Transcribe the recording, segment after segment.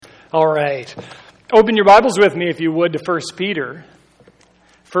All right. Open your Bibles with me, if you would, to 1 Peter.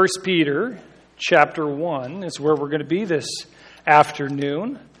 1 Peter chapter 1 is where we're going to be this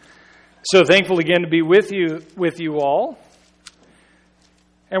afternoon. So thankful again to be with you all.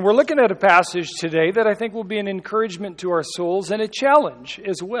 And we're looking at a passage today that I think will be an encouragement to our souls and a challenge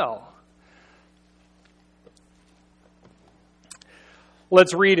as well.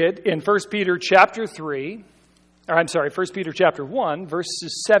 Let's read it in 1 Peter chapter 1,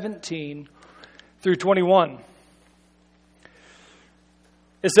 verses 17 through 21.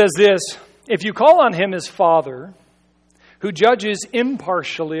 It says this: "If you call on him as Father, who judges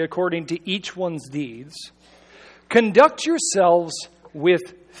impartially according to each one's deeds, conduct yourselves with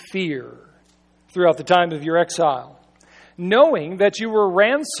fear throughout the time of your exile, knowing that you were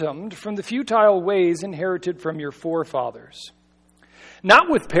ransomed from the futile ways inherited from your forefathers, not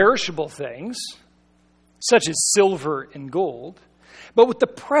with perishable things, such as silver and gold, but with the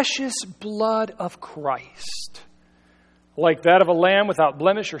precious blood of Christ, like that of a lamb without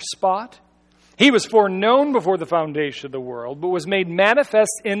blemish or spot. He was foreknown before the foundation of the world, but was made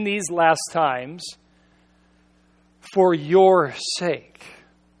manifest in these last times for your sake,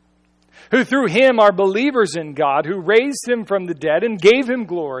 who through him are believers in God, who raised him from the dead and gave him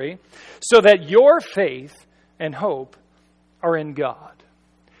glory, so that your faith and hope are in God."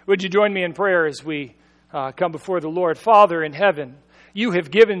 Would you join me in prayer as we come before the Lord? Father in heaven, you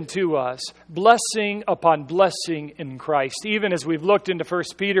have given to us blessing upon blessing in Christ. Even as we've looked into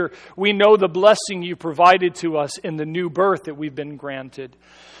 1 Peter, we know the blessing you provided to us in the new birth that we've been granted.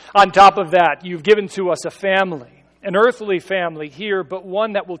 On top of that, you've given to us a family, an earthly family here, but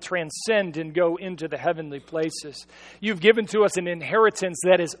one that will transcend and go into the heavenly places. You've given to us an inheritance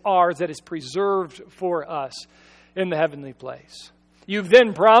that is ours, that is preserved for us in the heavenly place. You've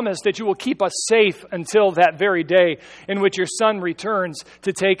then promised that you will keep us safe until that very day in which your Son returns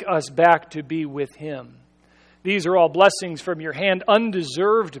to take us back to be with him. These are all blessings from your hand,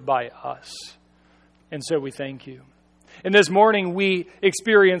 undeserved by us. And so we thank you. And this morning we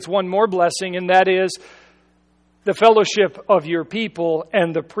experience one more blessing, and that is the fellowship of your people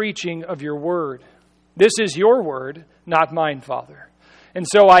and the preaching of your word. This is your word, not mine, Father. And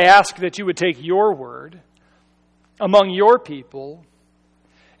so I ask that you would take your word among your people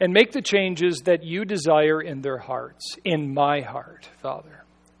and make the changes that you desire in their hearts, in my heart, Father.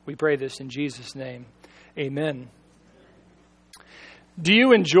 We pray this in Jesus' name. Amen. Do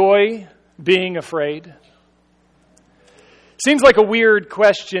you enjoy being afraid? Seems like a weird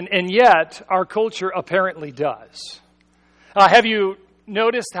question, and yet our culture apparently does. Have you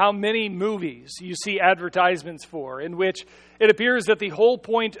noticed how many movies you see advertisements for in which it appears that the whole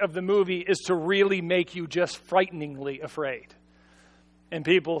point of the movie is to really make you just frighteningly afraid? And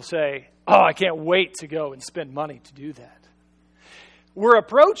people say, "Oh, I can't wait to go and spend money to do that." We're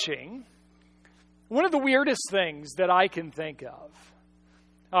approaching one of the weirdest things that I can think of.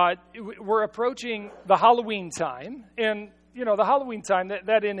 We're approaching the Halloween time. And, you know, the Halloween time,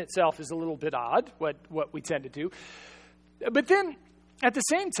 that in itself is a little bit odd, what we tend to do. But then, at the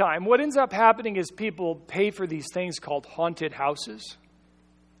same time, what ends up happening is people pay for these things called haunted houses.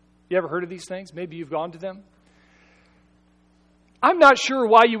 You ever heard of these things? Maybe you've gone to them. I'm not sure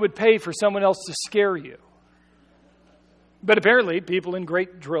why you would pay for someone else to scare you. But apparently, people in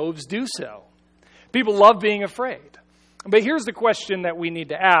great droves do so. People love being afraid. But here's the question that we need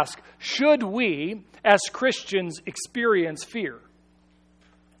to ask. Should we, as Christians, experience fear?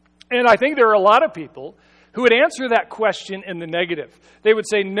 And I think there are a lot of people who would answer that question in the negative. They would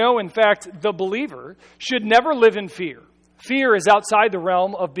say, no, in fact, the believer should never live in fear. Fear is outside the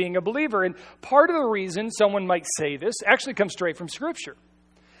realm of being a believer. And part of the reason someone might say this actually comes straight from Scripture.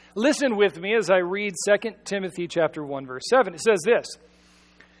 Listen with me as I read 2 Timothy chapter 1, verse 7. It says this: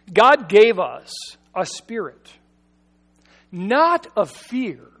 "God gave us a spirit, not of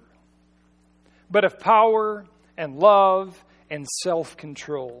fear, but of power and love and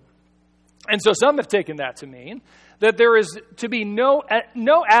self-control." And so some have taken that to mean that there is to be no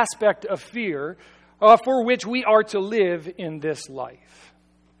aspect of fear for which we are to live in this life.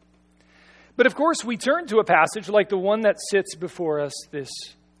 But of course, we turn to a passage like the one that sits before us this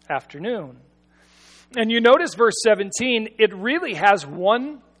afternoon. And you notice verse 17, it really has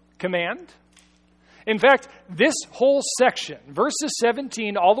one command. In fact, this whole section, verses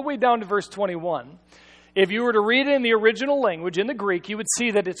 17 all the way down to verse 21, if you were to read it in the original language, in the Greek, you would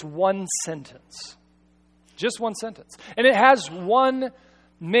see that it's one sentence. Just one sentence. And it has one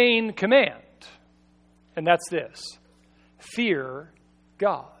main command. And that's this: fear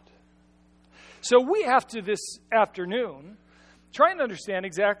God. So we have to, this afternoon, try and understand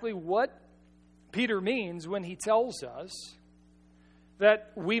exactly what Peter means when he tells us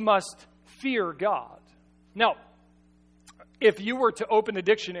that we must fear God. Now, if you were to open a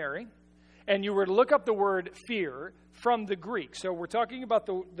dictionary and you were to look up the word fear from the Greek, so we're talking about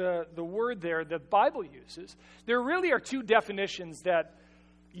the word there the Bible uses, there really are two definitions that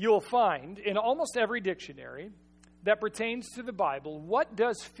you'll find in almost every dictionary that pertains to the Bible. What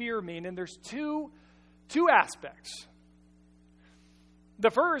does fear mean? And there's two aspects. The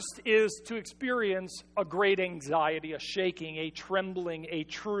first is to experience a great anxiety, a shaking, a trembling, a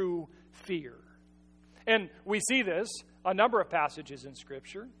true fear. And we see this a number of passages in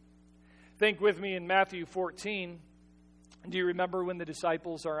Scripture. Think with me in Matthew 14. Do you remember when the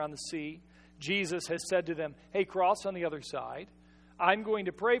disciples are on the sea? Jesus has said to them, hey, cross on the other side. I'm going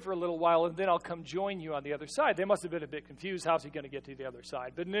to pray for a little while, and then I'll come join you on the other side. They must have been a bit confused. How's he going to get to the other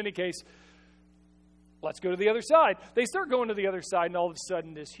side? But in any case, let's go to the other side. They start going to the other side, and all of a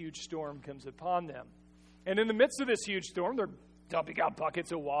sudden this huge storm comes upon them. And in the midst of this huge storm, they're dumping out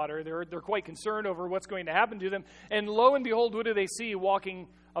buckets of water. They're quite concerned over what's going to happen to them. And lo and behold, what do they see walking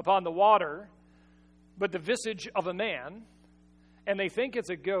upon the water? But the visage of a man. And they think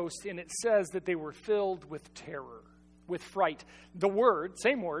it's a ghost, and it says that they were filled with terror, with fright. The word,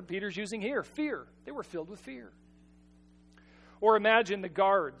 same word Peter's using here, fear. They were filled with fear. Or imagine the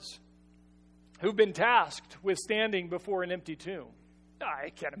guards who've been tasked with standing before an empty tomb. I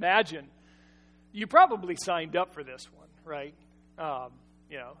can't imagine. You probably signed up for this one, right? All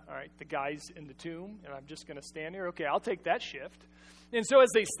right, the guy's in the tomb, and I'm just going to stand here. Okay, I'll take that shift. And so as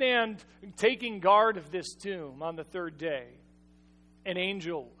they stand taking guard of this tomb on the third day, an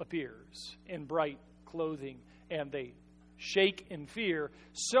angel appears in bright clothing, and they shake in fear.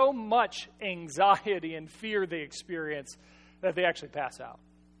 So much anxiety and fear they experience that they actually pass out.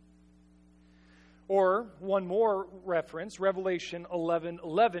 Or one more reference, Revelation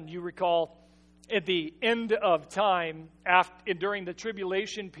 11:11. You recall at the end of time, during the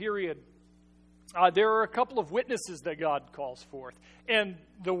tribulation period, there are a couple of witnesses that God calls forth. And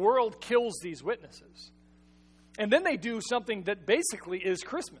the world kills these witnesses. And then they do something that basically is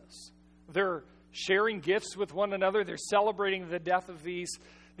Christmas. They're sharing gifts with one another. They're celebrating the death of these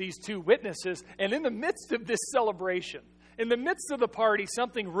two witnesses. And in the midst of this celebration, in the midst of the party,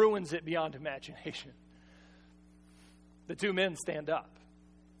 something ruins it beyond imagination. The two men stand up.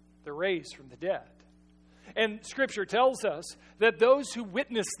 They're raised from the dead. And Scripture tells us that those who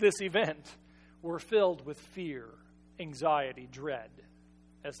witnessed this event were filled with fear, anxiety, dread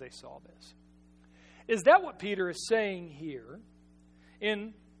as they saw this. Is that what Peter is saying here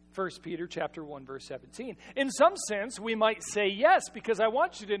in 1 Peter chapter 1, verse 17? In some sense, we might say yes, because I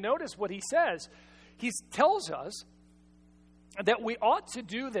want you to notice what he says. He tells us that we ought to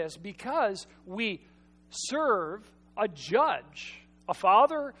do this because we serve a judge, a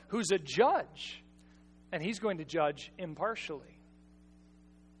father who's a judge, and he's going to judge impartially.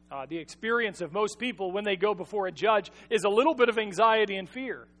 The experience of most people when they go before a judge is a little bit of anxiety and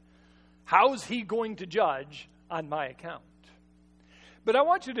fear. How's he going to judge on my account? But I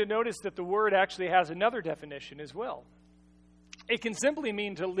want you to notice that the word actually has another definition as well. It can simply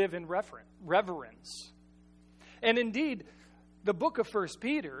mean to live in reverence. And indeed, the book of 1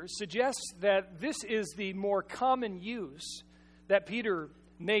 Peter suggests that this is the more common use that Peter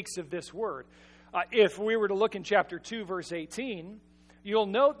makes of this word. If we were to look in chapter 2, verse 18, you'll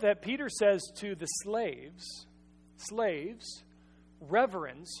note that Peter says to the slaves,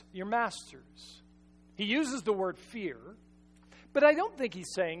 reverence your masters. He uses the word fear, but I don't think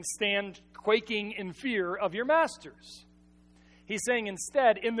he's saying stand quaking in fear of your masters. He's saying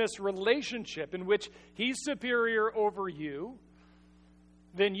instead, in this relationship in which he's superior over you,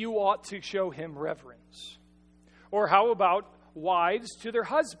 then you ought to show him reverence. Or how about wives to their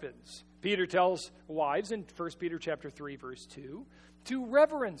husbands? Peter tells wives in 1 Peter chapter 3, verse 2, to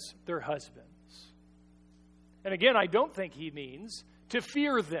reverence their husbands. And again, I don't think he means to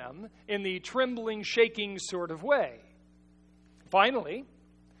fear them in the trembling, shaking sort of way. Finally,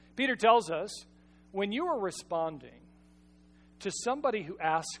 Peter tells us, when you are responding to somebody who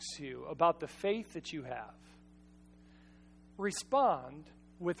asks you about the faith that you have, respond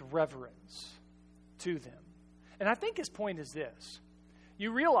with reverence to them. And I think his point is this.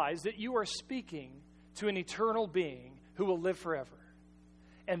 You realize that you are speaking to an eternal being who will live forever.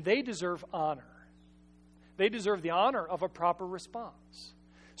 And they deserve honor. They deserve the honor of a proper response.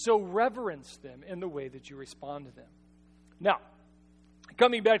 So reverence them in the way that you respond to them. Now,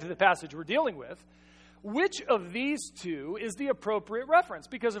 coming back to the passage we're dealing with, which of these two is the appropriate reference?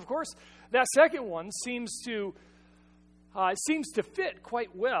 Because, of course, that second one seems to fit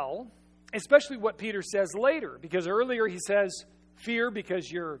quite well, especially what Peter says later. Because earlier he says, fear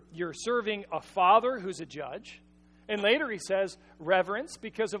because you're serving a father who's a judge. And later he says, reverence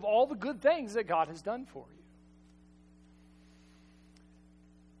because of all the good things that God has done for you.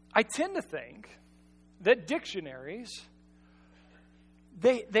 I tend to think that dictionaries,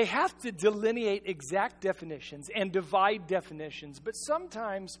 they have to delineate exact definitions and divide definitions, but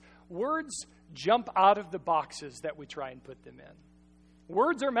sometimes words jump out of the boxes that we try and put them in.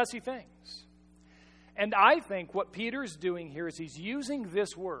 Words are messy things. And I think what Peter's doing here is he's using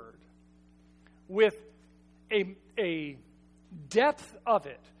this word with a depth of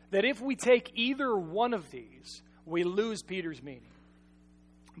it that if we take either one of these, we lose Peter's meaning.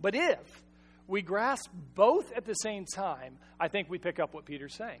 But if we grasp both at the same time, I think we pick up what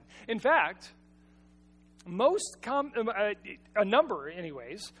Peter's saying. In fact, a number,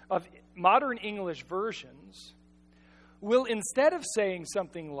 anyways, of modern English versions will, instead of saying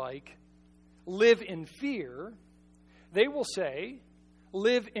something like, live in fear, they will say,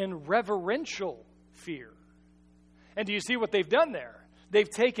 live in reverential fear. And do you see what they've done there? They've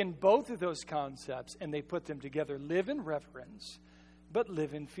taken both of those concepts and they put them together. Live in reverence, but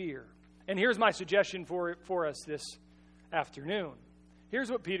live in fear. And here's my suggestion for us this afternoon. Here's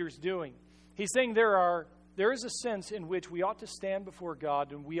what Peter's doing. He's saying there is a sense in which we ought to stand before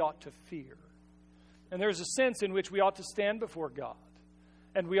God and we ought to fear. And there's a sense in which we ought to stand before God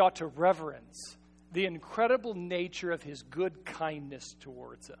and we ought to reverence the incredible nature of his good kindness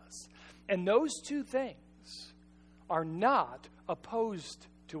towards us. And those two things are not opposed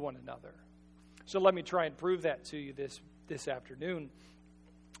to one another. So let me try and prove that to you this afternoon.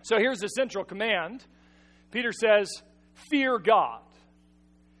 So here's the central command. Peter says, fear God.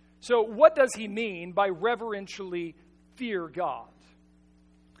 So what does he mean by reverentially fear God?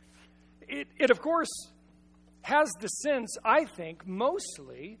 It of course, has the sense, I think,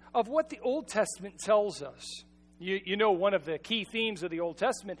 mostly of what the Old Testament tells us. You know, one of the key themes of the Old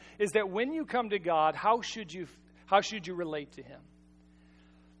Testament is that when you come to God, how should you relate to him?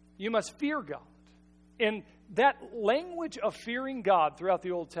 You must fear God. And that language of fearing God throughout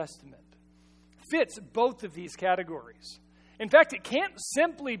the Old Testament fits both of these categories. In fact, it can't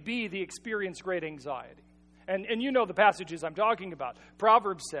simply be the experience great anxiety. And you know the passages I'm talking about.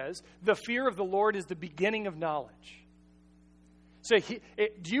 Proverbs says, the fear of the Lord is the beginning of knowledge. So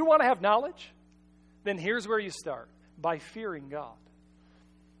do you want to have knowledge? Then here's where you start, by fearing God.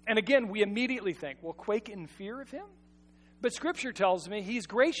 And again, we immediately think, well, quake in fear of him? But Scripture tells me he's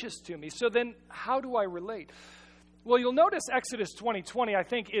gracious to me. So then how do I relate? Well, you'll notice Exodus 20:20, I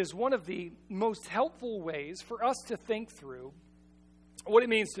think, is one of the most helpful ways for us to think through what it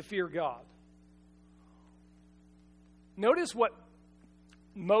means to fear God. Notice what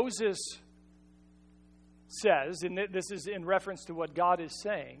Moses says, and this is in reference to what God is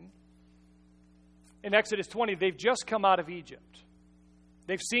saying. In Exodus 20, they've just come out of Egypt.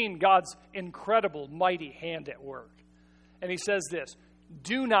 They've seen God's incredible, mighty hand at work. And he says this,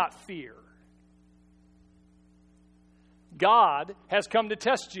 do not fear. God has come to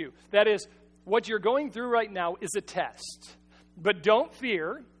test you. That is, what you're going through right now is a test. But don't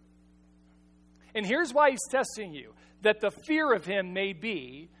fear. And here's why he's testing you. That the fear of him may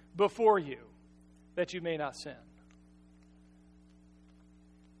be before you, that you may not sin.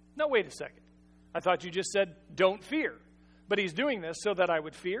 No, wait a second. I thought you just said, don't fear. But he's doing this so that I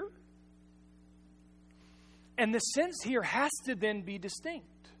would fear? And the sense here has to then be distinct.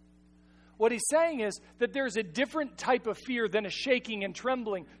 What he's saying is that there's a different type of fear than a shaking and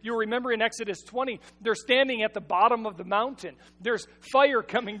trembling. You'll remember in Exodus 20, they're standing at the bottom of the mountain. There's fire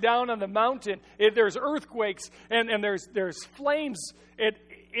coming down on the mountain. There's earthquakes and there's flames.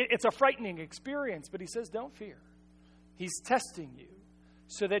 It's a frightening experience. But he says, don't fear. He's testing you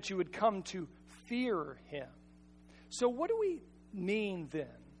so that you would come to fear him. So what do we mean then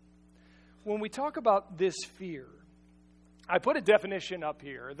when we talk about this fear? I put a definition up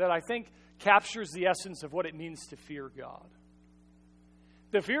here that I think captures the essence of what it means to fear God.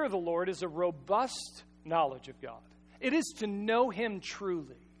 The fear of the Lord is a robust knowledge of God. It is to know him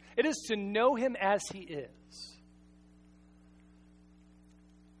truly. It is to know him as he is.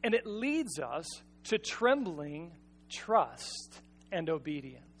 And it leads us to trembling, trust, and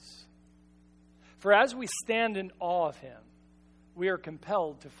obedience. For as we stand in awe of him, we are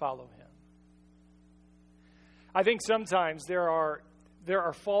compelled to follow him. I think sometimes there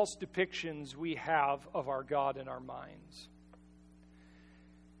are false depictions we have of our God in our minds.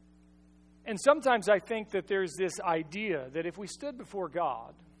 And sometimes I think that there's this idea that if we stood before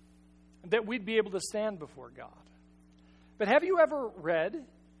God, that we'd be able to stand before God. But have you ever read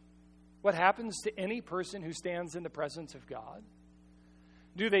what happens to any person who stands in the presence of God?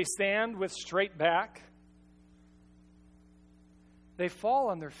 Do they stand with straight back? They fall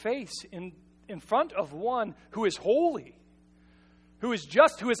on their face in in front of one who is holy, who is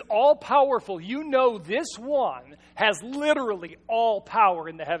just, who is all-powerful, you know this one has literally all power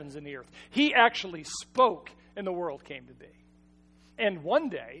in the heavens and the earth. He actually spoke, and the world came to be. And one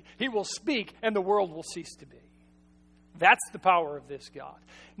day, he will speak, and the world will cease to be. That's the power of this God.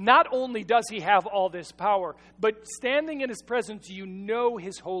 Not only does he have all this power, but standing in his presence, you know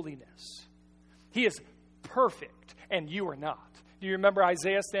his holiness. He is perfect, and you are not. Do you remember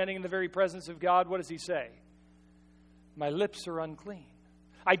Isaiah standing in the very presence of God? What does he say? My lips are unclean.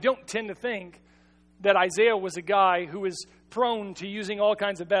 I don't tend to think that Isaiah was a guy who was prone to using all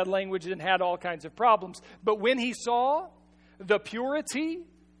kinds of bad language and had all kinds of problems. But when he saw the purity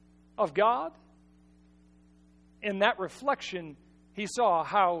of God, in that reflection, he saw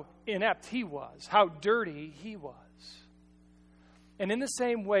how inept he was, how dirty he was. And in the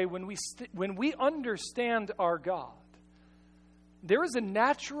same way, when we understand our God, there is a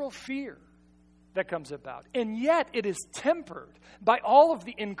natural fear that comes about. And yet it is tempered by all of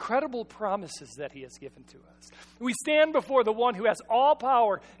the incredible promises that he has given to us. We stand before the one who has all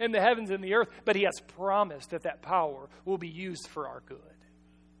power in the heavens and the earth, but he has promised that that power will be used for our good.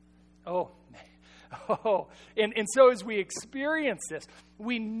 Oh, man. Oh, and so as we experience this,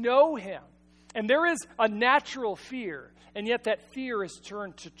 we know him. And there is a natural fear, and yet that fear is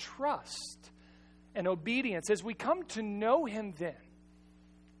turned to trust and obedience. As we come to know him then,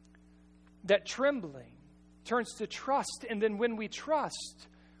 that trembling turns to trust. And then when we trust,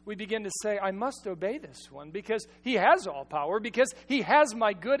 we begin to say, I must obey this one because he has all power, because he has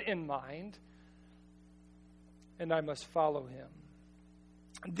my good in mind, and I must follow him.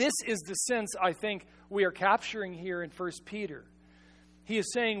 This is the sense I think we are capturing here in 1 Peter. He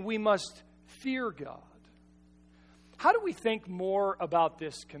is saying we must fear God. How do we think more about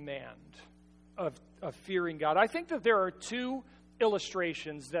this command of fearing God? I think that there are two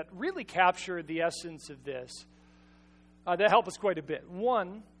illustrations that really capture the essence of this that help us quite a bit.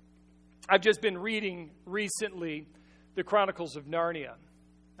 One, I've just been reading recently the Chronicles of Narnia.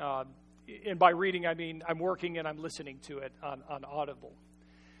 And by reading, I mean I'm working and I'm listening to it on Audible.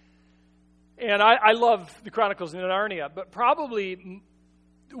 And I love the Chronicles of Narnia, but probably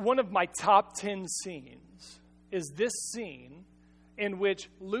one of my top 10 scenes is this scene in which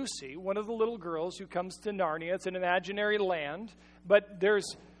Lucy, one of the little girls who comes to Narnia, it's an imaginary land, but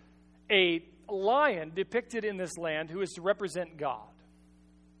there's a lion depicted in this land who is to represent God.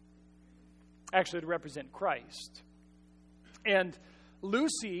 Actually, to represent Christ. And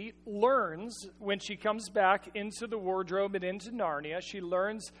Lucy learns, when she comes back into the wardrobe and into Narnia, she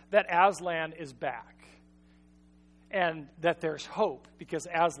learns that Aslan is back. And that there's hope because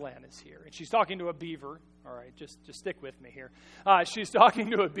Aslan is here. And she's talking to a beaver. All right, just stick with me here. She's talking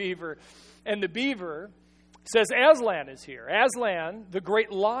to a beaver. And the beaver says, Aslan is here. Aslan, the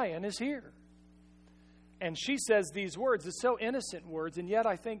great lion, is here. And she says these words. It's so innocent words, and yet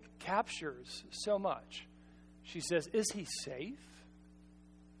I think captures so much. She says, is he safe?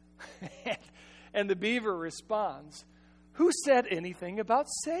 And the beaver responds, who said anything about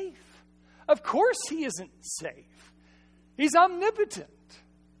safe? Of course he isn't safe. He's omnipotent.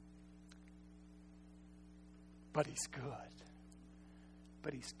 But he's good.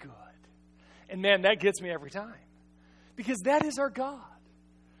 But he's good. And man, that gets me every time. Because that is our God.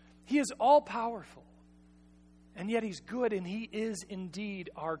 He is all-powerful. And yet he's good, and he is indeed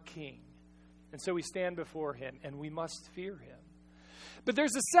our King. And so we stand before him, and we must fear him. But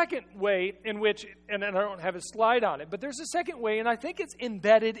there's a second way in which, and I don't have a slide on it, but there's a second way, and I think it's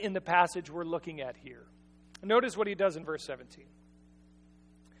embedded in the passage we're looking at here. Notice what he does in verse 17.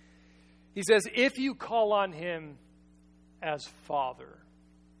 He says, if you call on him as Father,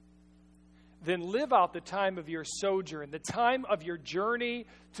 then live out the time of your sojourn, the time of your journey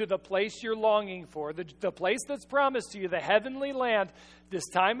to the place you're longing for, the place that's promised to you, the heavenly land, this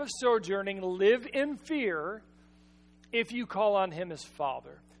time of sojourning, live in fear if you call on him as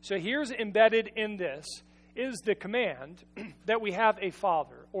Father. So here's embedded in this is the command that we have a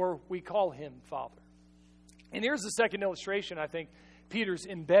Father, or we call him Father. And here's the second illustration I think Peter's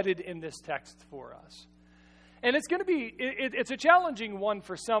embedded in this text for us. And it's going to be, it's a challenging one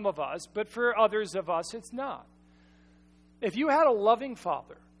for some of us, but for others of us, it's not. If you had a loving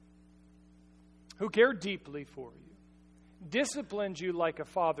father who cared deeply for you, disciplined you like a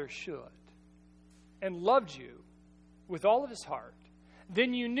father should, and loved you with all of his heart,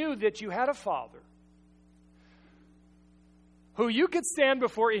 then you knew that you had a father who you could stand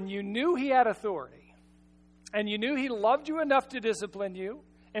before, and you knew he had authority. And you knew he loved you enough to discipline you.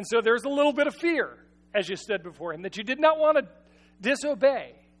 And so there's a little bit of fear as you stood before him that you did not want to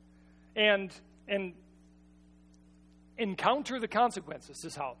disobey. And encounter the consequences,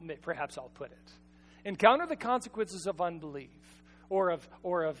 is how perhaps I'll put it. Encounter the consequences of unbelief or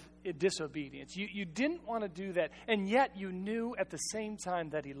of disobedience. You didn't want to do that, and yet you knew at the same time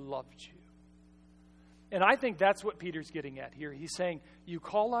that he loved you. And I think that's what Peter's getting at here. He's saying, you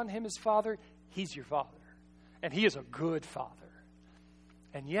call on him as Father, he's your Father. And he is a good Father.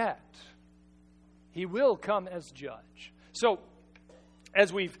 And yet, he will come as judge. So,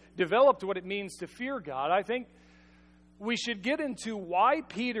 as we've developed what it means to fear God, I think we should get into why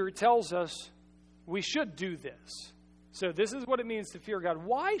Peter tells us we should do this. So this is what it means to fear God.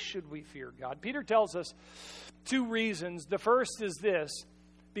 Why should we fear God? Peter tells us two reasons. The first is this,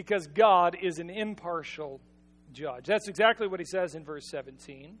 because God is an impartial judge. That's exactly what he says in verse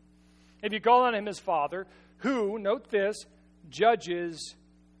 17. If you call on him as Father, who, note this, judges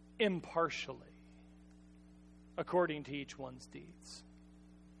impartially according to each one's deeds.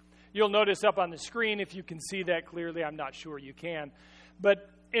 You'll notice up on the screen, if you can see that clearly, I'm not sure you can, but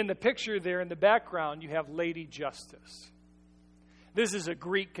in the picture there in the background, you have Lady Justice. This is a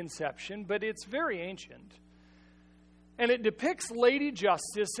Greek conception, but it's very ancient. And it depicts Lady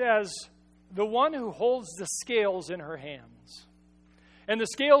Justice as the one who holds the scales in her hands. And the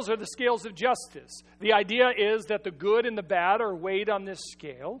scales are the scales of justice. The idea is that the good and the bad are weighed on this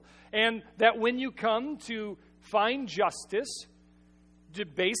scale, and that when you come to find justice,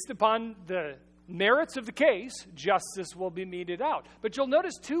 based upon the merits of the case, justice will be meted out. But you'll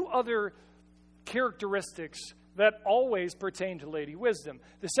notice two other characteristics that always pertain to Lady Wisdom.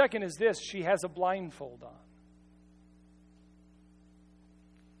 The second is this: she has a blindfold on.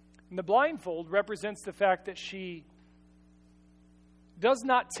 And the blindfold represents the fact that she does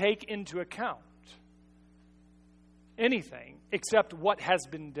not take into account anything except what has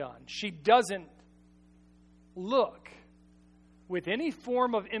been done. She doesn't look with any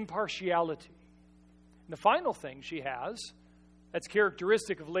form of impartiality. And the final thing she has, that's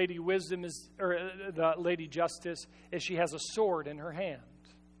characteristic of Lady Wisdom, the Lady Justice, is she has a sword in her hand.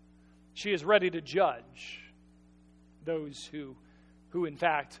 She is ready to judge those who in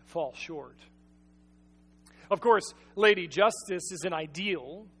fact fall short. Of course, Lady Justice is an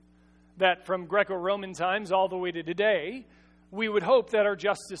ideal that from Greco-Roman times all the way to today, we would hope that our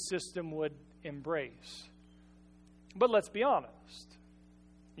justice system would embrace. But let's be honest.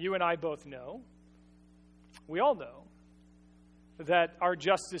 You and I both know, we all know, that our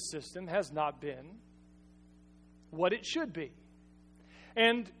justice system has not been what it should be.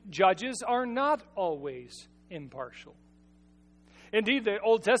 And judges are not always impartial. Indeed, the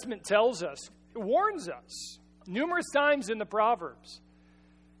Old Testament tells us, warns us numerous times in the Proverbs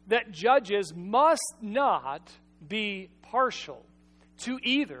that judges must not be partial to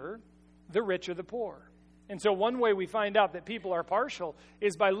either the rich or the poor. And so one way we find out that people are partial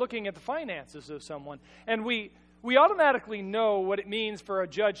is by looking at the finances of someone. And we automatically know what it means for a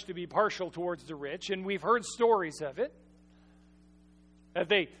judge to be partial towards the rich, and we've heard stories of it. That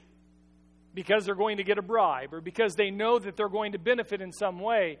because they're going to get a bribe, or because they know that they're going to benefit in some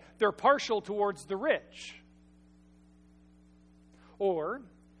way, they're partial towards the rich. Or,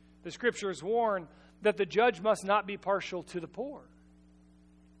 the Scriptures warn that the judge must not be partial to the poor,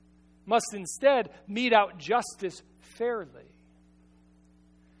 must instead mete out justice fairly.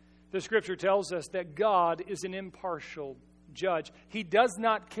 The Scripture tells us that God is an impartial judge. He does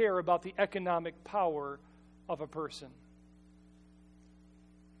not care about the economic power of a person.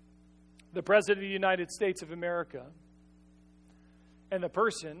 The President of the United States of America and the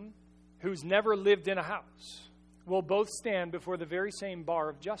person who's never lived in a house will both stand before the very same bar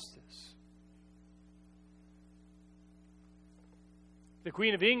of justice. The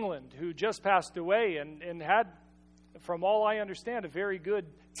Queen of England, who just passed away and had, from all I understand, a very good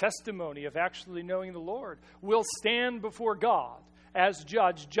testimony of actually knowing the Lord, will stand before God as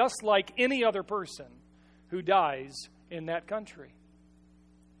judge, just like any other person who dies in that country.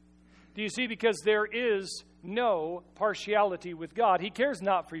 Do you see? Because there is no partiality with God. He cares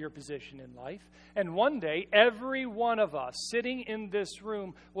not for your position in life. And one day, every one of us sitting in this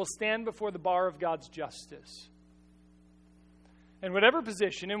room will stand before the bar of God's justice. And whatever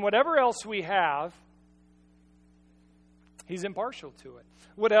position and whatever else we have, He's impartial to it.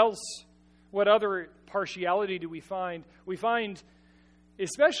 What else? What other partiality do we find? We find,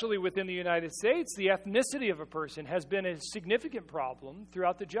 especially within the United States, the ethnicity of a person has been a significant problem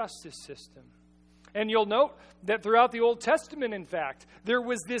throughout the justice system. And you'll note that throughout the Old Testament, in fact, there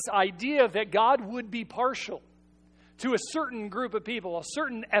was this idea that God would be partial to a certain group of people, a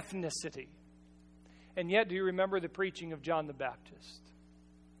certain ethnicity. And yet, do you remember the preaching of John the Baptist?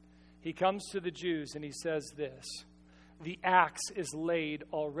 He comes to the Jews and he says this: the axe is laid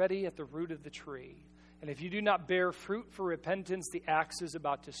already at the root of the tree, And if you do not bear fruit for repentance, the axe is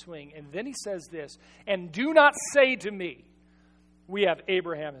about to swing. And then he says this, and do not say to me, we have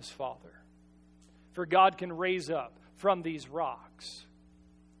Abraham as father. For God can raise up from these rocks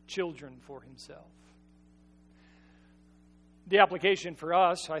children for himself. The application for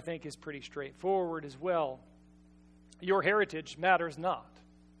us, I think, is pretty straightforward as well. Your heritage matters not.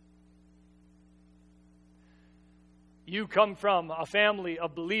 You come from a family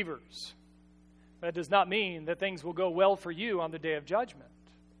of believers. That does not mean that things will go well for you on the day of judgment.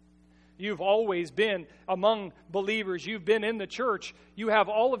 You've always been among believers. You've been in the church. You have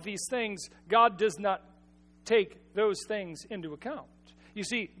all of these things. God does not take those things into account. You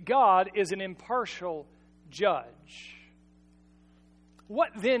see, God is an impartial judge. What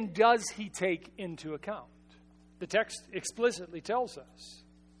then does he take into account? The text explicitly tells us.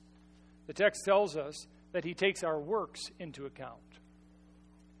 The text tells us that he takes our works into account.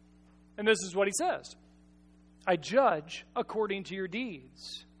 And this is what he says. I judge according to your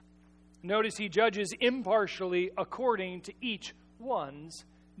deeds. Notice he judges impartially according to each one's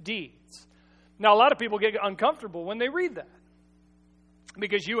deeds. Now, a lot of people get uncomfortable when they read that.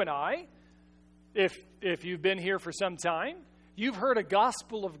 Because you and I, if you've been here for some time, you've heard a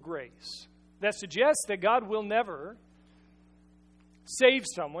gospel of grace that suggests that God will never save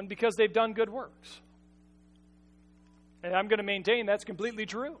someone because they've done good works. And I'm going to maintain that's completely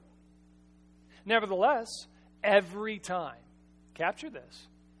true. Nevertheless, every time, capture this,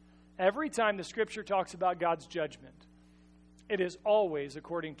 every time the Scripture talks about God's judgment, it is always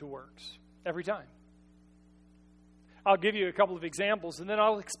according to works. Every time. I'll give you a couple of examples, and then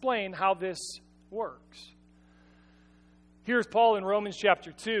I'll explain how this works. Here's Paul in Romans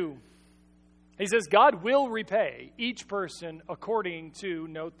chapter 2. He says, God will repay each person according to,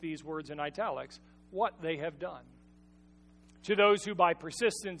 note these words in italics, what they have done. To those who by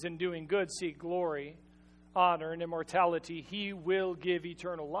persistence in doing good seek glory, honor, and immortality, he will give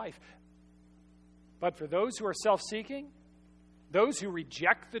eternal life. But for those who are self-seeking, those who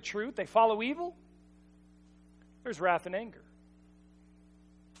reject the truth, they follow evil, there's wrath and anger.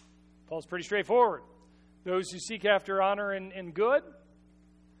 Paul's pretty straightforward. Those who seek after honor and good,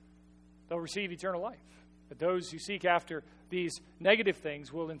 they'll receive eternal life. But those who seek after these negative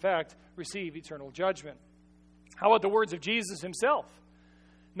things will, in fact, receive eternal judgment. How about the words of Jesus himself?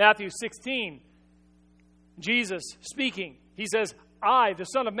 Matthew 16, Jesus speaking. He says, I, the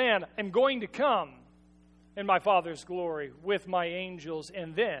Son of Man, am going to come in my Father's glory with my angels,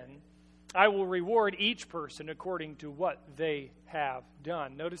 and then I will reward each person according to what they have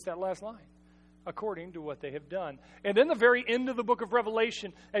done. Notice that last line. According to what they have done. And then the very end of the book of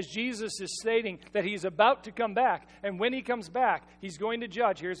Revelation, as Jesus is stating that he's about to come back, and when he comes back, he's going to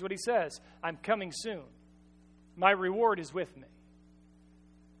judge. Here's what he says, I'm coming soon. My reward is with me.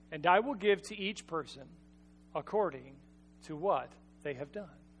 And I will give to each person according to what they have done.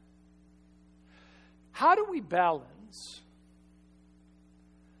 How do we balance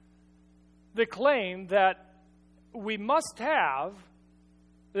the claim that we must have,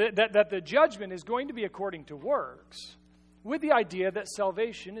 that the judgment is going to be according to works, with the idea that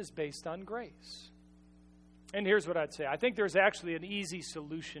salvation is based on grace? And here's what I'd say. I think there's actually an easy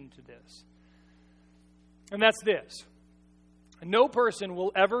solution to this. And that's this. No person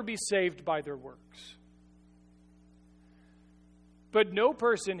will ever be saved by their works. But no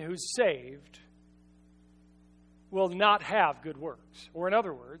person who's saved will not have good works. Or in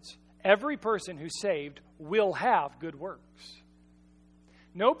other words, every person who's saved will have good works.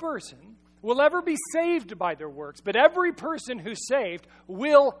 No person will ever be saved by their works, but every person who's saved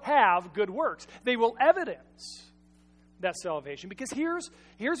will have good works. They will evidence that salvation. Because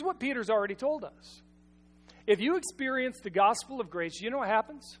here's what Peter's already told us. If you experience the gospel of grace, you know what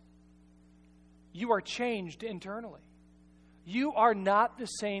happens? You are changed internally. You are not the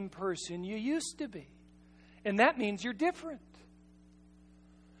same person you used to be. And that means you're different.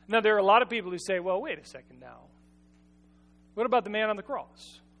 Now, there are a lot of people who say, well, wait a second now. What about the man on the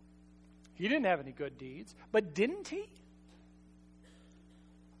cross? He didn't have any good deeds, but didn't he?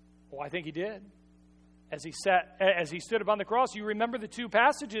 Well, I think he did. As he stood upon the cross, you remember the two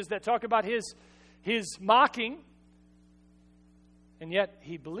passages that talk about his mocking, and yet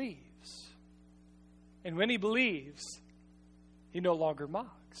he believes. And when he believes, he no longer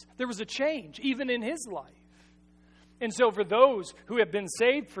mocks. There was a change, even in his life. And so for those who have been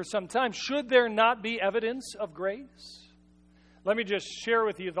saved for some time, should there not be evidence of grace? Let me just share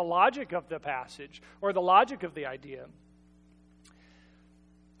with you the logic of the passage, or the logic of the idea.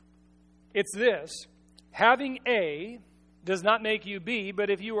 It's this: having A does not make you B, but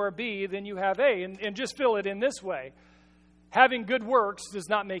if you are B, then you have A. And just fill it in this way. Having good works does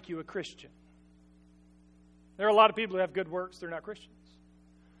not make you a Christian. There are a lot of people who have good works. They're not Christians.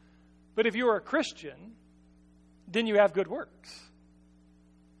 But if you are a Christian, then you have good works.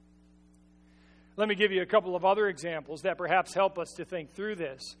 Let me give you a couple of other examples that perhaps help us to think through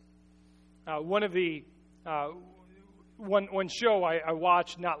this. One show I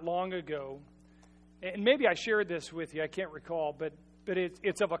watched not long ago, and maybe I shared this with you, I can't recall, but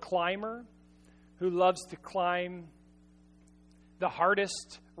it's of a climber who loves to climb the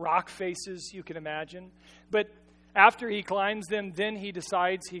hardest rock faces you can imagine. But after he climbs them, then he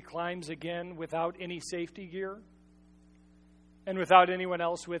decides he climbs again without any safety gear and without anyone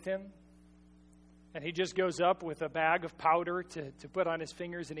else with him. And he just goes up with a bag of powder to put on his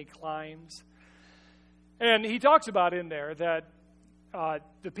fingers, and he climbs. And he talks about in there that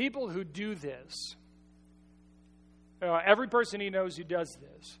the people who do this, every person he knows who does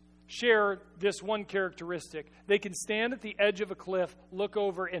this, share this one characteristic. They can stand at the edge of a cliff, look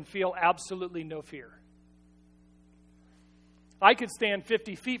over, and feel absolutely no fear. I could stand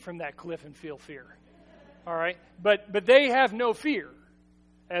 50 feet from that cliff and feel fear. All right? But they have no fear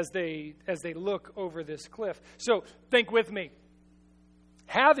as they look over this cliff. So think with me.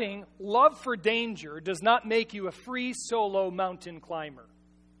 Having love for danger does not make you a free solo mountain climber.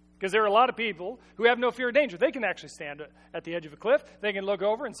 Because there are a lot of people who have no fear of danger. They can actually stand at the edge of a cliff. They can look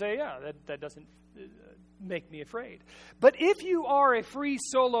over and say, yeah, that doesn't make me afraid. But if you are a free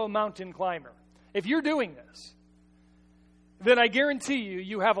solo mountain climber, if you're doing this, then I guarantee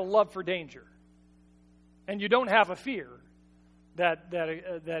you have a love for danger. And you don't have a fear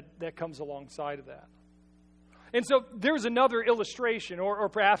that comes alongside of that. And so there's another illustration, or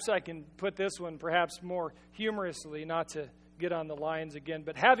perhaps I can put this one perhaps more humorously, not to get on the Lions again,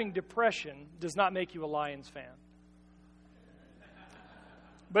 but having depression does not make you a Lions fan.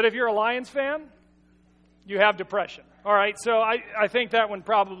 But if you're a Lions fan, you have depression. All right, so I think that one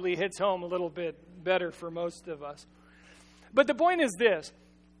probably hits home a little bit better for most of us. But the point is this.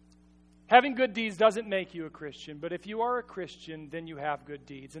 Having good deeds doesn't make you a Christian, but if you are a Christian, then you have good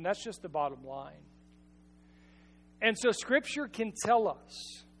deeds, and that's just the bottom line. And so Scripture can tell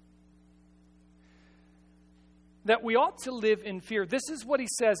us that we ought to live in fear. This is what he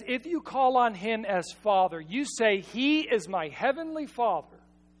says. If you call on him as Father, you say, he is my heavenly Father,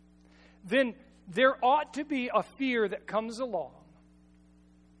 then there ought to be a fear that comes along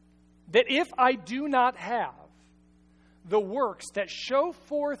that if I do not have the works that show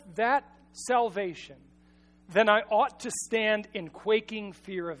forth that salvation, then I ought to stand in quaking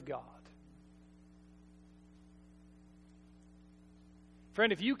fear of God.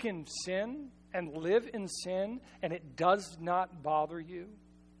 Friend, if you can sin and live in sin and it does not bother you,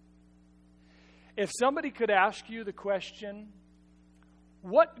 if somebody could ask you the question,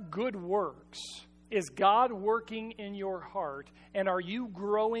 what good works is God working in your heart and are you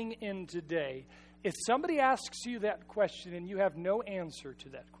growing in today? If somebody asks you that question and you have no answer to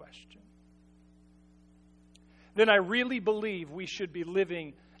that question, then I really believe we should be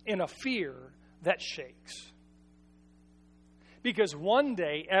living in a fear that shakes. Because one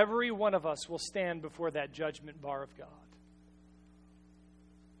day, every one of us will stand before that judgment bar of God.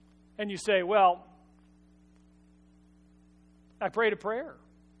 And you say, well, I prayed a prayer.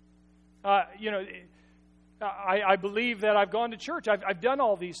 I believe that I've gone to church. I've done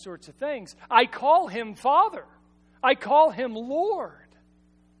all these sorts of things. I call him Father. I call him Lord.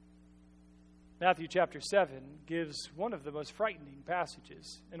 Matthew chapter 7 gives one of the most frightening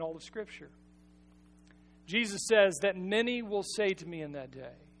passages in all of Scripture. Jesus says that many will say to me in that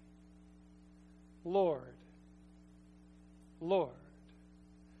day, Lord, Lord,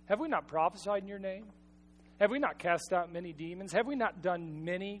 have we not prophesied in your name? Have we not cast out many demons? Have we not done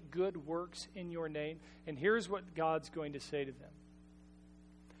many good works in your name? And here's what God's going to say to them.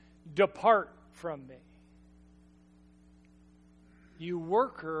 Depart from me, you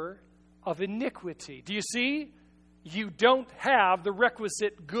worker of iniquity. Do you see? You don't have the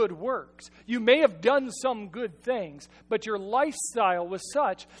requisite good works. You may have done some good things, but your lifestyle was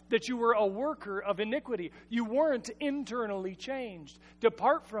such that you were a worker of iniquity. You weren't internally changed.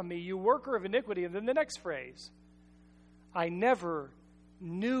 Depart from me, you worker of iniquity. And then the next phrase, I never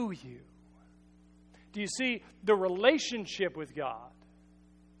knew you. Do you see? The relationship with God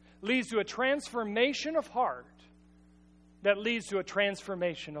leads to a transformation of heart that leads to a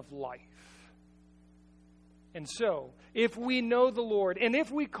transformation of life. And so, if we know the Lord, and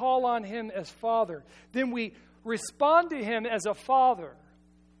if we call on him as Father, then we respond to him as a Father.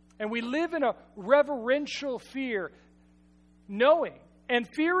 And we live in a reverential fear, knowing and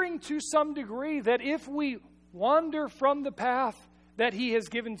fearing to some degree that if we wander from the path that he has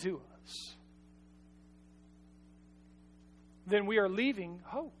given to us, then we are leaving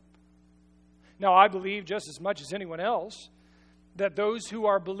hope. Now, I believe just as much as anyone else that those who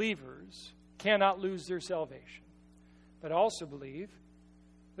are believers cannot lose their salvation. But I also believe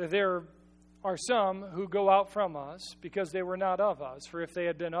that there are some who go out from us because they were not of us. For if they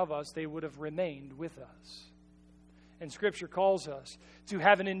had been of us, they would have remained with us. And Scripture calls us to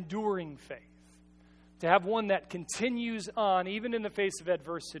have an enduring faith, to have one that continues on even in the face of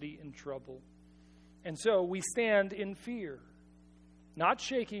adversity and trouble. And so we stand in fear, not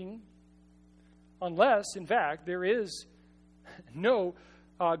shaking, unless, in fact, there is no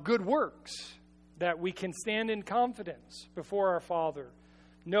good works, that we can stand in confidence before our Father,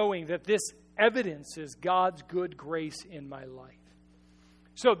 knowing that this evidences God's good grace in my life.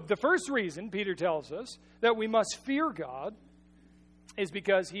 So the first reason, Peter tells us, that we must fear God is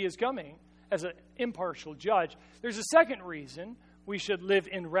because He is coming as an impartial judge. There's a second reason we should live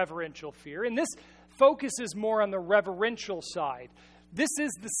in reverential fear, and this focuses more on the reverential side. This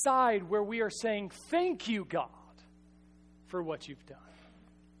is the side where we are saying, thank you, God, for what you've done.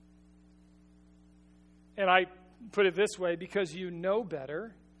 And I put it this way, because you know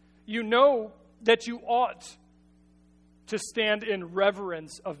better. You know that you ought to stand in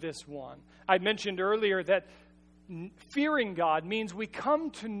reverence of this one. I mentioned earlier that fearing God means we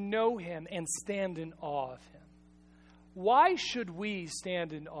come to know Him and stand in awe of Him. Why should we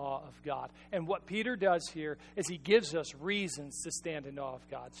stand in awe of God? And what Peter does here is he gives us reasons to stand in awe of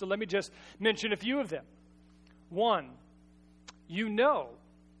God. So let me just mention a few of them. One, you know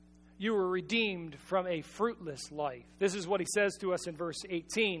you were redeemed from a fruitless life. This is what he says to us in verse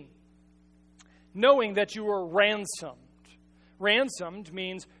 18. Knowing that you were ransomed. Ransomed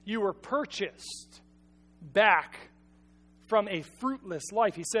means you were purchased back from a fruitless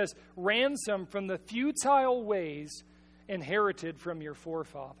life. He says, ransomed from the futile ways inherited from your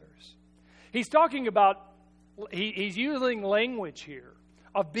forefathers. He's talking about, he's using language here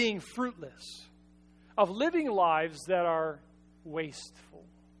of being fruitless, of living lives that are wasteful.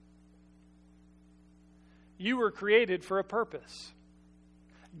 You were created for a purpose.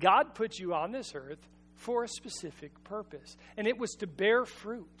 God put you on this earth for a specific purpose, and it was to bear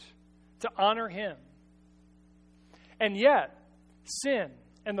fruit, to honor Him. And yet, sin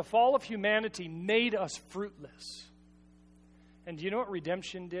and the fall of humanity made us fruitless. And do you know what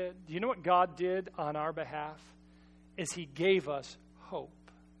redemption did? Do you know what God did on our behalf? Is He gave us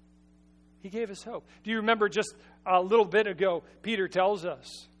hope. He gave us hope. Do you remember just a little bit ago, Peter tells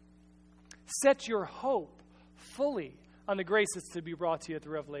us, set your hope fully on the grace that's to be brought to you at the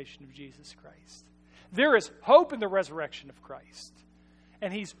revelation of Jesus Christ. There is hope in the resurrection of Christ.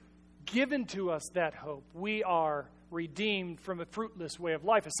 And He's given to us that hope. We are redeemed from a fruitless way of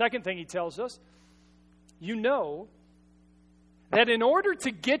life. A second thing he tells us, you know that in order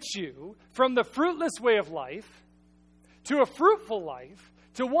to get you from the fruitless way of life to a fruitful life,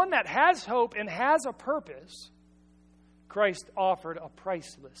 to one that has hope and has a purpose, Christ offered a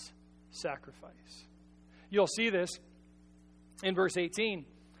priceless sacrifice. You'll see this in verse 18.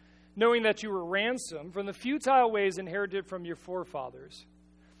 Knowing that you were ransomed from the futile ways inherited from your forefathers,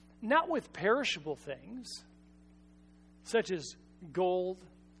 not with perishable things, such as gold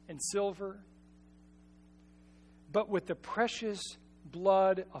and silver, but with the precious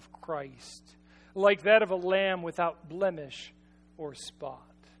blood of Christ, like that of a lamb without blemish or spot.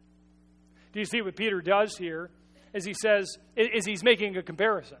 Do you see what Peter does here? As he says, is he's making a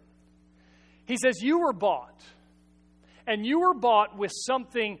comparison. He says, you were bought, and you were bought with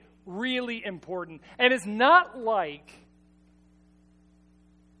something really important. And it's not like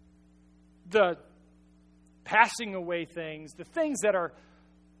the passing away things, the things that are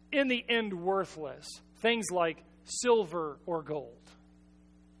in the end worthless, things like silver or gold.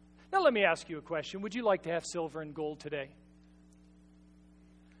 Now let me ask you a question. Would you like to have silver and gold today?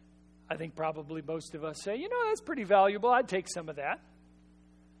 I think probably most of us say, you know, that's pretty valuable. I'd take some of that.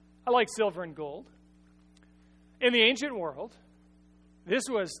 I like silver and gold. In the ancient world, this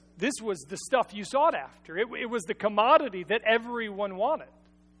was the stuff you sought after. It was the commodity that everyone wanted.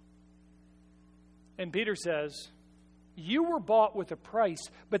 And Peter says, you were bought with a price,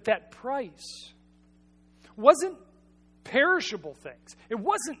 but that price wasn't perishable things. It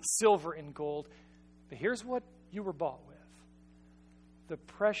wasn't silver and gold. But here's what you were bought with. The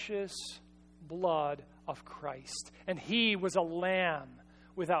precious blood of Christ. And He was a lamb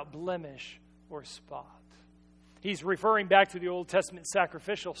without blemish or spot. He's referring back to the Old Testament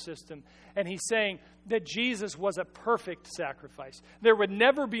sacrificial system, and he's saying that Jesus was a perfect sacrifice. There would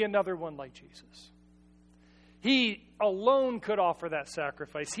never be another one like Jesus. He alone could offer that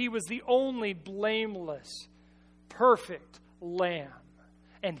sacrifice. He was the only blameless, perfect lamb.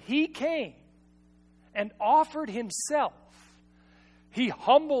 And He came and offered Himself He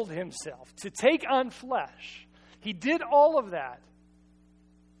humbled himself to take on flesh. He did all of that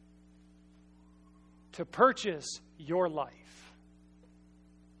to purchase your life.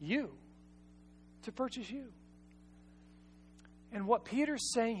 You. To purchase you. And what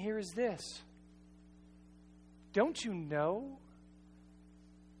Peter's saying here is this. Don't you know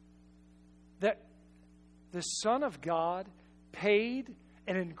that the Son of God paid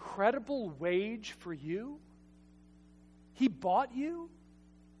an incredible wage for you? He bought you?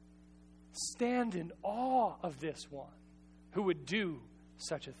 Stand in awe of this one who would do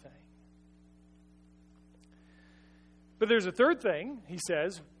such a thing. But there's a third thing, he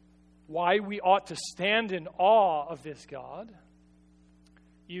says, why we ought to stand in awe of this God.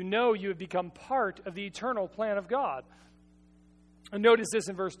 You know you have become part of the eternal plan of God. And notice this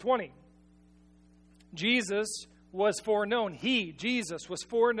in verse 20. Jesus was foreknown. Jesus, was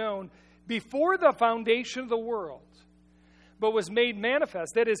foreknown before the foundation of the world, but was made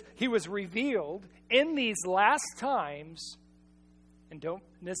manifest. That is, he was revealed in these last times, and don't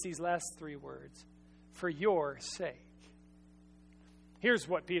miss these last three words, for your sake. Here's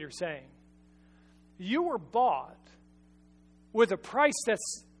what Peter's saying. You were bought with a price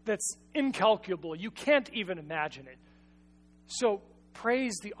that's incalculable. You can't even imagine it. So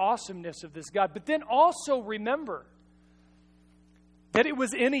praise the awesomeness of this God. But then also remember that it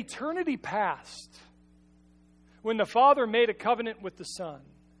was in eternity past when the Father made a covenant with the Son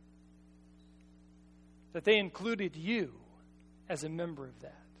that they included you as a member of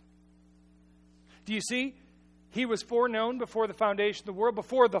that. Do you see? He was foreknown before the foundation of the world,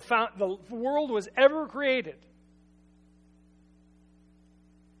 before the world was ever created.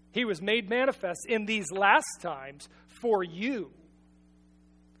 He was made manifest in these last times for you.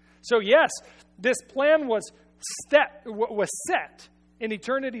 So yes, this plan was set in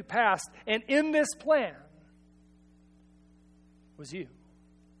eternity past, and in this plan was you.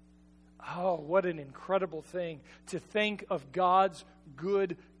 Oh, what an incredible thing to think of God's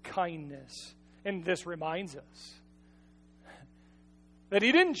good kindness. And this reminds us that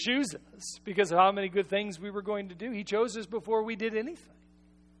He didn't choose us because of how many good things we were going to do. He chose us before we did anything.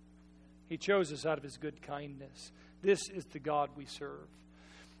 He chose us out of His good kindness. This is the God we serve.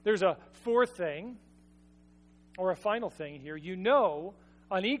 There's a fourth thing, or a final thing here. You know,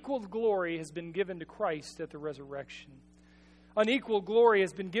 unequaled glory has been given to Christ at the resurrection. Unequal glory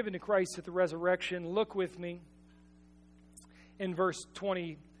has been given to Christ at the resurrection. Look with me in verse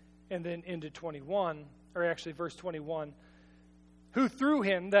 20 and then into 21, or actually verse 21. Who through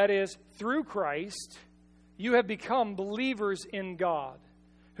Him, that is, through Christ, you have become believers in God,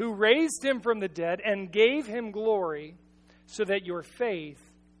 who raised Him from the dead and gave Him glory, so that your faith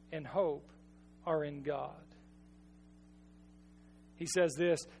and hope are in God. He says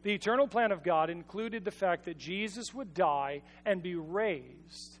this, the eternal plan of God included the fact that Jesus would die and be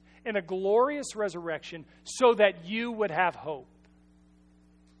raised in a glorious resurrection so that you would have hope.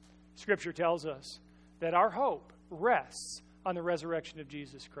 Scripture tells us that our hope rests on the resurrection of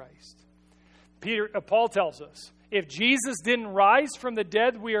Jesus Christ. Paul tells us, if Jesus didn't rise from the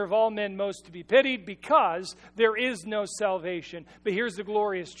dead, we are of all men most to be pitied because there is no salvation. But here's the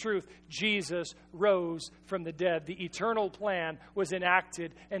glorious truth. Jesus rose from the dead. The eternal plan was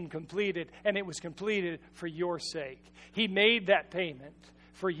enacted and completed, and it was completed for your sake. He made that payment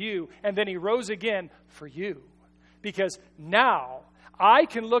for you, and then He rose again for you. Because now I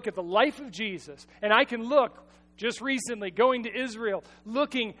can look at the life of Jesus, and I can look, just recently, going to Israel,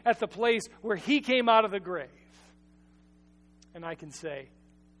 looking at the place where He came out of the grave. And I can say,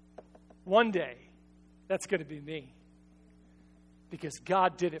 one day, that's going to be me. Because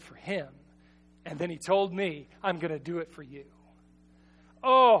God did it for Him. And then He told me, I'm going to do it for you.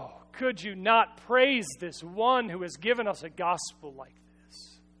 Oh, could you not praise this one who has given us a gospel like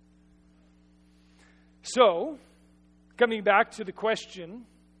this? So, coming back to the question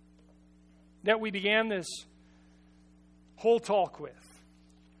that we began this whole talk with.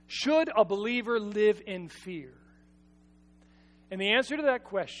 Should a believer live in fear? And the answer to that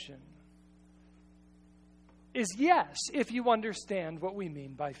question is yes, if you understand what we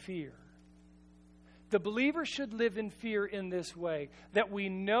mean by fear. The believer should live in fear in this way, that we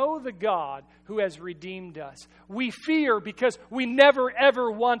know the God who has redeemed us. We fear because we never ever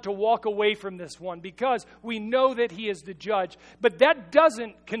want to walk away from this one, because we know that He is the judge. But that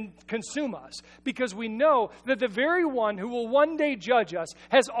doesn't consume us, because we know that the very one who will one day judge us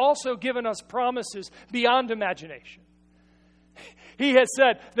has also given us promises beyond imagination. He has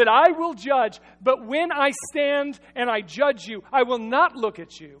said that I will judge, but when I stand and I judge you, I will not look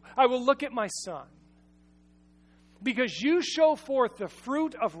at you. I will look at my Son. because you show forth the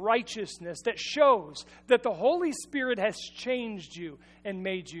fruit of righteousness that shows that the Holy Spirit has changed you and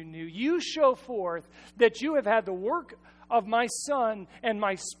made you new. You show forth that you have had the work of my Son and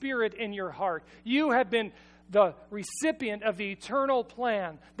my Spirit in your heart. You have been the recipient of the eternal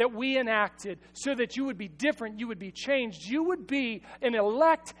plan that we enacted so that you would be different, you would be changed, you would be an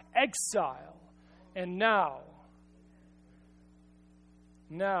elect exile. And now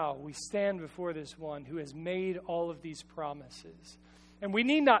we stand before this one who has made all of these promises. And we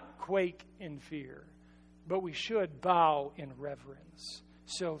need not quake in fear, but we should bow in reverence.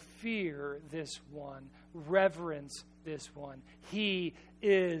 So fear this one, reverence this one. He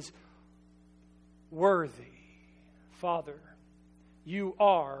is worthy. Father, you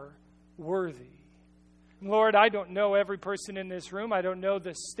are worthy. Lord, I don't know every person in this room. I don't know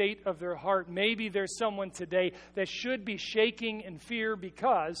the state of their heart. Maybe there's someone today that should be shaking in fear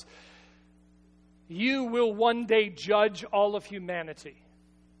because you will one day judge all of humanity.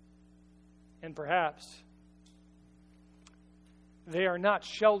 And perhaps they are not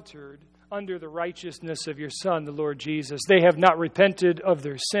sheltered under the righteousness of your Son, the Lord Jesus. They have not repented of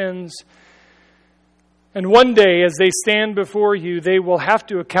their sins. And one day, as they stand before you, they will have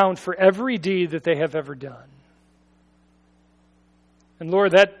to account for every deed that they have ever done. And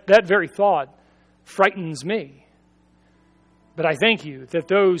Lord, that very thought frightens me. But I thank you that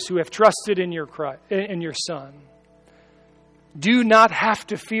those who have trusted in your Son do not have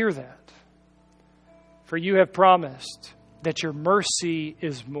to fear that. For you have promised that your mercy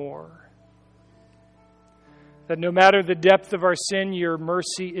is more. That no matter the depth of our sin, your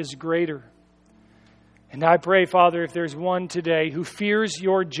mercy is greater. And I pray, Father, if there's one today who fears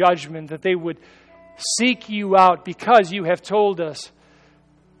your judgment, that they would seek you out because you have told us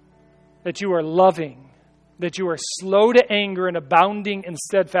that you are loving, that you are slow to anger and abounding in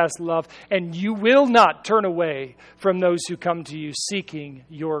steadfast love, and you will not turn away from those who come to you seeking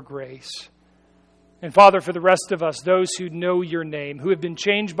your grace. And Father, for the rest of us, those who know your name, who have been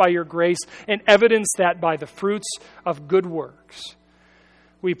changed by your grace and evidence that by the fruits of good works,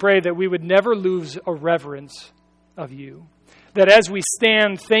 we pray that we would never lose a reverence of you. That as we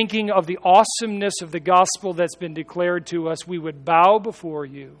stand thinking of the awesomeness of the gospel that's been declared to us, we would bow before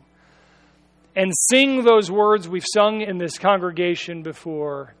you and sing those words we've sung in this congregation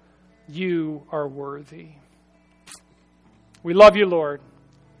before. You are worthy. We love you, Lord,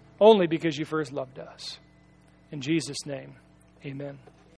 only because you first loved us. In Jesus' name, amen.